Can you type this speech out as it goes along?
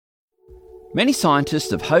Many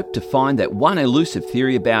scientists have hoped to find that one elusive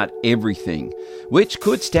theory about everything, which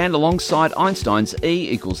could stand alongside Einstein's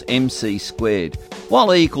E equals mc squared.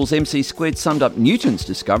 While E equals mc squared summed up Newton's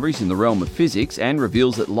discoveries in the realm of physics and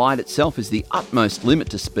reveals that light itself is the utmost limit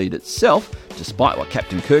to speed itself, despite what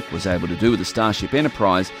Captain Kirk was able to do with the Starship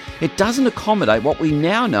Enterprise, it doesn't accommodate what we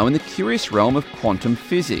now know in the curious realm of quantum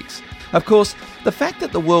physics. Of course, the fact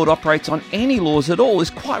that the world operates on any laws at all is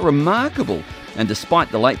quite remarkable, and despite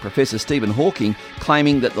the late Professor Stephen Hawking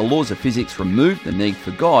claiming that the laws of physics removed the need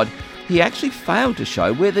for God, he actually failed to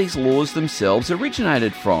show where these laws themselves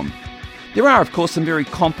originated from. There are, of course, some very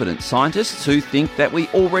competent scientists who think that we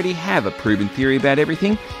already have a proven theory about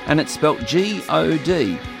everything, and it's spelt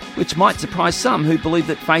G-O-D, which might surprise some who believe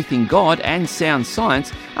that faith in God and sound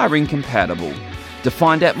science are incompatible. To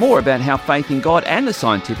find out more about how faith in God and the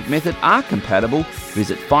scientific method are compatible,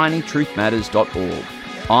 visit findingtruthmatters.org.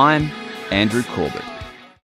 I'm Andrew Corbett.